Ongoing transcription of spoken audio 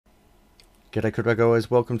G'day crypto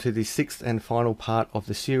goers, welcome to the sixth and final part of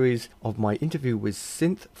the series of my interview with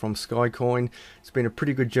Synth from Skycoin. It's been a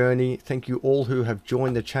pretty good journey. Thank you all who have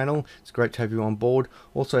joined the channel. It's great to have you on board.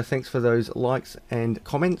 Also, thanks for those likes and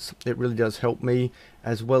comments. It really does help me,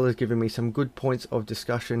 as well as giving me some good points of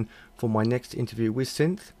discussion for my next interview with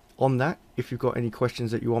Synth. On that, if you've got any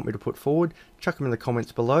questions that you want me to put forward, chuck them in the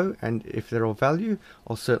comments below, and if they're of value,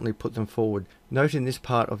 I'll certainly put them forward. Note in this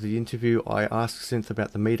part of the interview, I asked Synth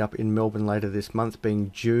about the meetup in Melbourne later this month,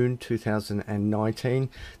 being June 2019.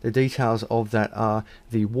 The details of that are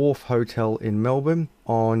the Wharf Hotel in Melbourne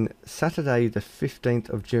on Saturday the 15th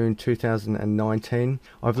of June 2019.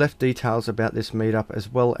 I've left details about this meetup as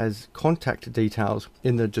well as contact details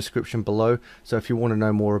in the description below, so if you want to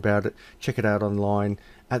know more about it, check it out online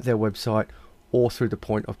at their website or through the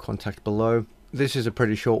point of contact below. This is a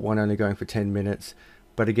pretty short one, only going for 10 minutes.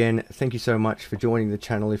 But again, thank you so much for joining the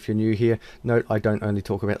channel if you're new here. Note, I don't only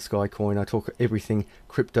talk about Skycoin, I talk everything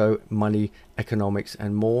crypto, money, economics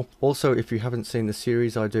and more. Also, if you haven't seen the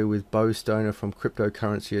series I do with Bo Stoner from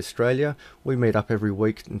Cryptocurrency Australia, we meet up every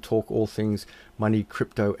week and talk all things money,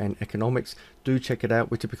 crypto and economics. Do check it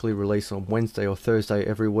out. We typically release on Wednesday or Thursday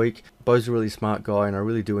every week. Bo's a really smart guy and I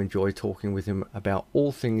really do enjoy talking with him about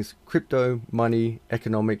all things crypto, money,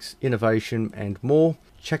 economics, innovation and more.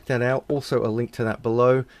 Check that out. Also a link to that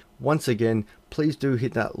below. Once again, please do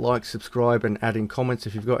hit that like, subscribe and add in comments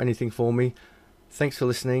if you've got anything for me. Thanks for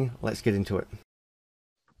listening. Let's get into it.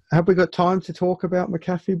 Have we got time to talk about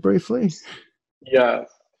McAfee briefly? Yeah.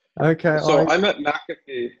 Okay. So I'm at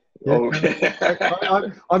McAfee. Yeah,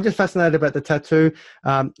 Okay. I'm just fascinated about the tattoo.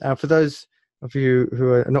 For those of you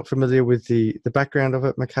who are not familiar with the background of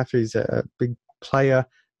it, McAfee's a big player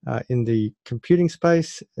in the computing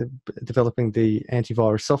space, developing the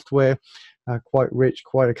antivirus software. Quite rich,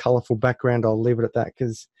 quite a colorful background. I'll leave it at that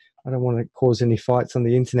because I don't want to cause any fights on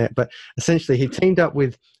the internet. But essentially, he teamed up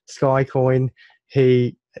with Skycoin.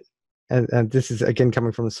 And this is again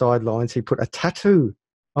coming from the sidelines, he put a tattoo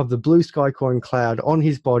of the blue Skycoin cloud on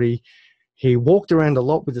his body. He walked around a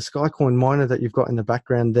lot with the Skycoin miner that you've got in the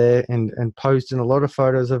background there and posed in a lot of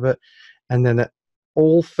photos of it. And then it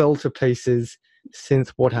all fell to pieces. Since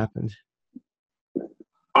what happened?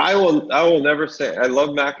 I will never say I love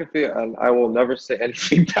McAfee, and I will never say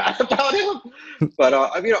anything bad about him. But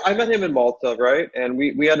I met him in Malta, right? And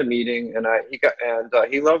we had a meeting, and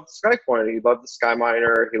he loved Skycoin. He loved the Sky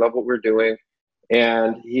Miner. He loved what we were doing,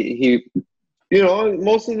 and he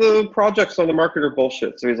most of the projects on the market are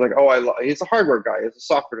bullshit. So he's like, he's a hardware guy. He's a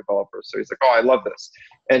software developer. So he's like, oh, I love this.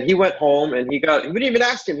 And he went home and we didn't even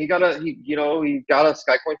ask him. He got a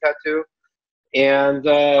Skycoin tattoo. And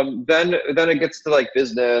then it gets to like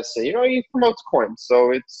business, and he promotes coins.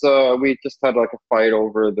 So it's we just had like a fight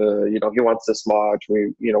over he wants this much.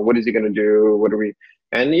 What is he gonna do? What are we?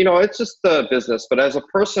 And it's just business. But as a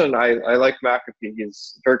person, I like McAfee.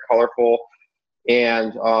 He's very colorful,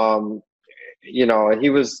 and he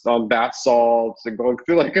was on bath salts and going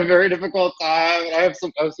through like a very difficult time. And I have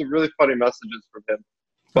some really funny messages from him.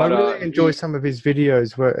 But I really enjoy some of his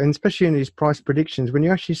videos, and especially in his price predictions. When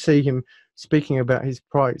you actually see him speaking about his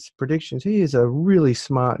price predictions, he is a really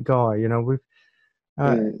smart guy.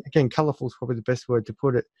 Again, colorful is probably the best word to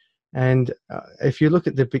put it. And if you look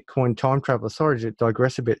at the Bitcoin time traveler, sorry to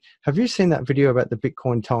digress a bit, have you seen that video about the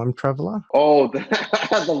Bitcoin time traveler? Oh, the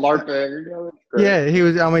LARPing. Yeah, he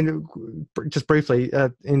was, just briefly,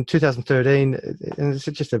 in 2013, and it's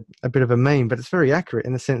just a bit of a meme, but it's very accurate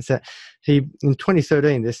in the sense that in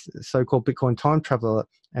 2013, this so-called Bitcoin time traveler,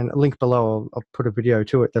 and a link below, I'll put a video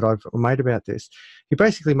to it that I've made about this. He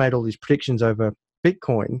basically made all these predictions over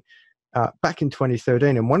Bitcoin back in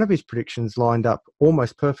 2013, and one of his predictions lined up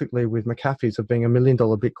almost perfectly with McAfee's of being $1 million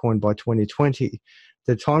Bitcoin by 2020.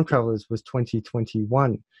 The time travelers was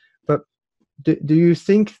 2021. But do you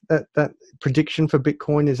think that prediction for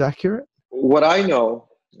Bitcoin is accurate? What I know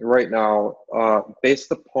right now,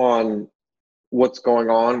 based upon what's going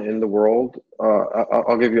on in the world,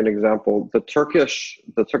 I'll give you an example. The Turkish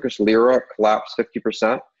lira collapsed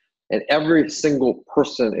 50%. And every single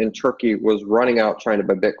person in Turkey was running out trying to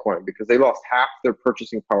buy Bitcoin because they lost half their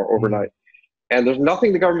purchasing power overnight. And there's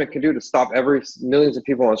nothing the government can do to stop millions of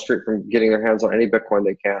people on the street from getting their hands on any Bitcoin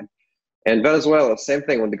they can. And Venezuela, same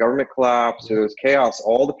thing. When the government collapsed, it was chaos.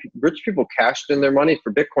 All the rich people cashed in their money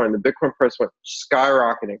for Bitcoin. The Bitcoin price went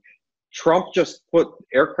skyrocketing. Trump just put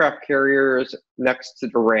aircraft carriers next to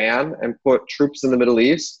Iran and put troops in the Middle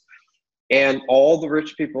East. And all the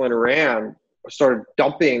rich people in Iran started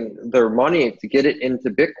dumping their money to get it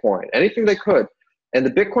into Bitcoin, anything they could. And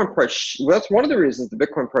the Bitcoin price, that's one of the reasons the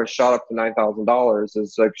Bitcoin price shot up to $9,000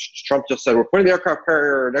 is like Trump just said, we're putting the aircraft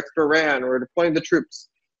carrier next to Iran, we're deploying the troops.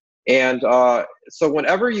 And so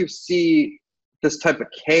whenever you see this type of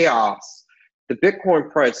chaos, the Bitcoin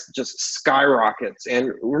price just skyrockets.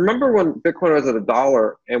 And remember when Bitcoin was at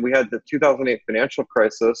 $1 and we had the 2008 financial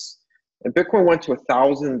crisis, and Bitcoin went to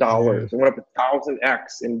 $1,000 and went up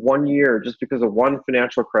 1,000x in 1 year just because of one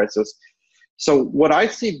financial crisis. So what I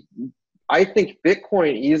see, I think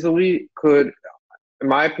Bitcoin easily could, in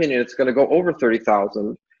my opinion, it's going to go over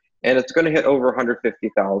 30,000 and it's going to hit over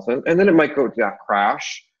 150,000, and then it might go to that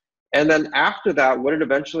crash. And then after that, when it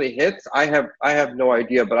eventually hits, I have no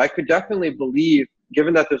idea, but I could definitely believe,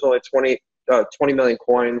 given that there's only 20 million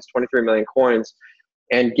coins, 23 million coins,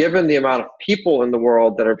 and given the amount of people in the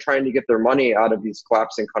world that are trying to get their money out of these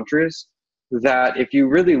collapsing countries, that if you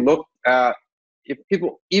really look at, if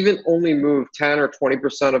people even only move 10 or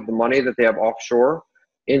 20% of the money that they have offshore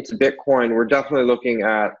into Bitcoin, we're definitely looking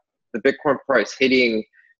at the Bitcoin price hitting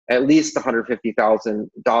at least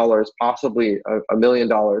 $150,000, possibly $1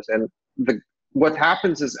 million. And what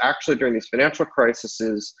happens is actually during these financial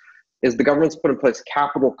crises is the government's put in place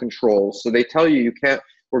capital controls. So they tell you can't,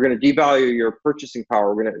 we're going to devalue your purchasing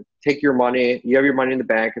power. We're going to take your money. You have your money in the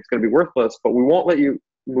bank. It's going to be worthless, but we won't let you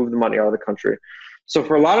move the money out of the country. So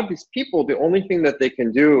for a lot of these people, the only thing that they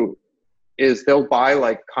can do is they'll buy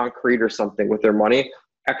like concrete or something with their money,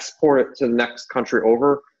 export it to the next country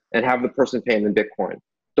over, and have the person pay them in Bitcoin.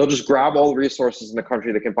 They'll just grab all the resources in the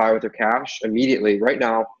country they can buy with their cash immediately, right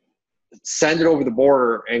now, send it over the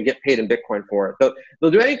border, and get paid in Bitcoin for it.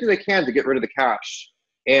 They'll do anything they can to get rid of the cash.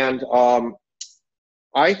 And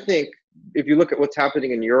I think if you look at what's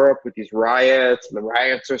happening in Europe with these riots, and the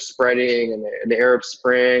riots are spreading, and the Arab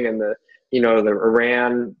Spring, and the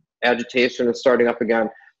Iran agitation is starting up again,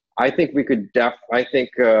 I think we could I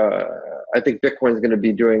think Bitcoin is going to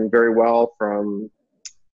be doing very well from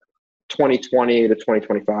 2020 to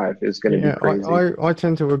 2025 is going to be crazy. I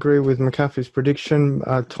tend to agree with McAfee's prediction.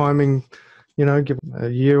 Timing, give a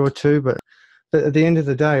year or two, but at the end of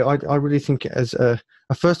the day, I really think as a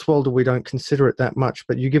first worlder, we don't consider it that much,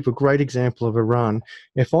 but you give a great example of Iran.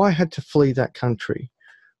 If I had to flee that country,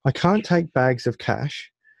 I can't take bags of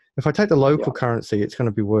cash. If I take the local currency, it's going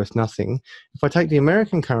to be worth nothing. If I take the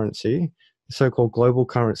American currency, the so-called global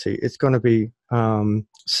currency, it's going to be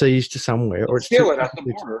seized somewhere, or it's steal it at the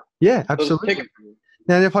border. Yeah, absolutely.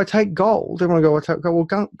 Now, if I take gold, everyone go,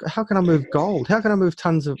 well, how can I move gold? How can I move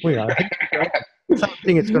tons of,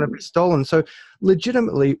 something it's going to be stolen? So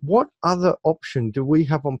legitimately, what other option do we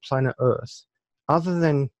have on planet Earth other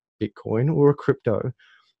than Bitcoin or a crypto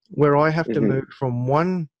where I have to move from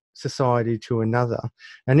one society to another?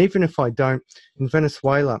 And even if I don't, in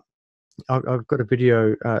Venezuela, I've got a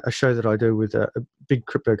video, a show that I do with a big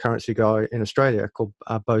cryptocurrency guy in Australia called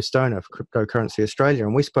Bo Stoner for Cryptocurrency Australia.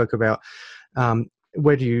 And we spoke about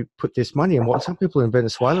where do you put this money? And what some people in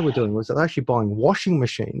Venezuela were doing was they're actually buying washing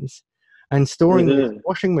machines and storing these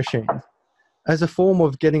washing machines as a form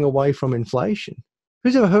of getting away from inflation.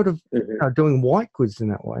 Who's ever heard of doing white goods in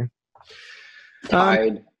that way?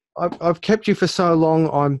 I've kept you for so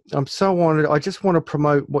long. I'm so honored. I just want to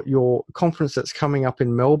promote what your conference that's coming up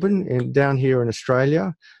in Melbourne and down here in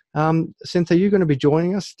Australia. Synth, are you going to be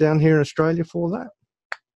joining us down here in Australia for that?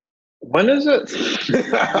 When is it?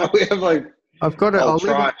 We have I've got it. I'll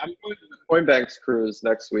try. I'm going to the Coinbanks cruise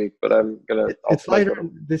next week, but it's later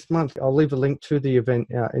this month. I'll leave a link to the event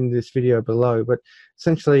in this video below. But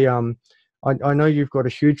essentially, I know you've got a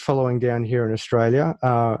huge following down here in Australia.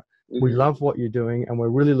 We love what you're doing, and we're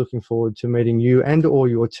really looking forward to meeting you and or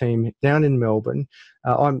your team down in Melbourne.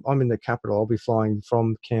 I'm in the capital. I'll be flying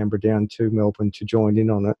from Canberra down to Melbourne to join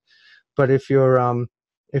in on it. But if you're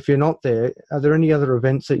not there, are there any other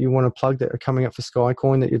events that you want to plug that are coming up for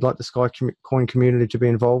Skycoin that you'd like the Skycoin community to be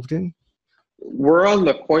involved in? We're on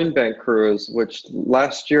the Coinbank cruise, which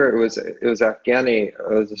last year it was Afghani, it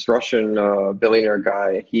was this Russian billionaire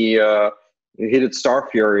guy. He did Star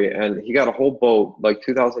Fury, and he got a whole boat, like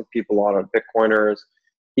 2,000 people on it, Bitcoiners.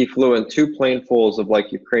 He flew in 2 planefuls of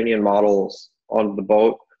Ukrainian models on the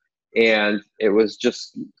boat, and it was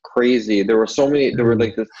just crazy. There were so many. There were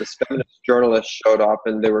this feminist journalist showed up,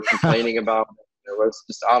 and they were complaining about it. It was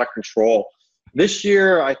just out of control. This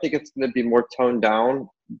year, I think it's going to be more toned down,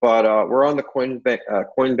 but we're on the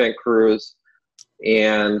Coinbank cruise,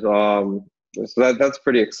 and so that's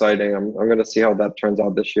pretty exciting. I'm going to see how that turns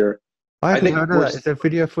out this year. I haven't heard of that. Is there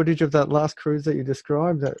video footage of that last cruise that you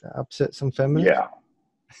described that upset some feminists? Yeah.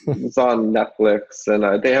 It's on Netflix,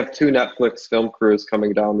 and they have 2 Netflix film crews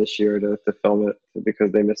coming down this year to film it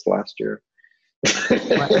because they missed last year.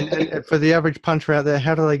 And for the average punter out there,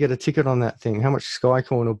 how do they get a ticket on that thing? How much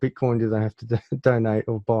Skycoin or Bitcoin do they have to donate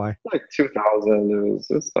or buy? Like 2,000.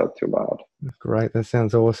 It's not too bad. Great, that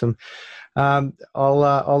sounds awesome.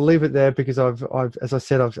 I'll leave it there because I've as I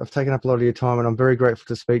said, I've taken up a lot of your time, and I'm very grateful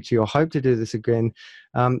to speak to you. I hope to do this again.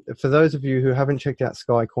 For those of you who haven't checked out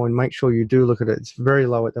Skycoin, make sure you do look at it. It's very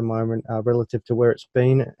low at the moment relative to where it's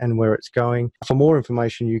been and where it's going. For more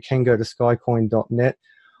information, you can go to skycoin.net.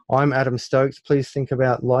 I'm Adam Stokes. Please think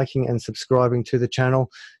about liking and subscribing to the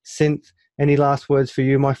channel. Synth, any last words for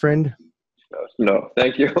you, my friend? No,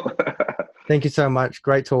 thank you. Thank you so much.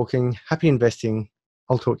 Great talking. Happy investing.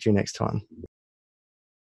 I'll talk to you next time.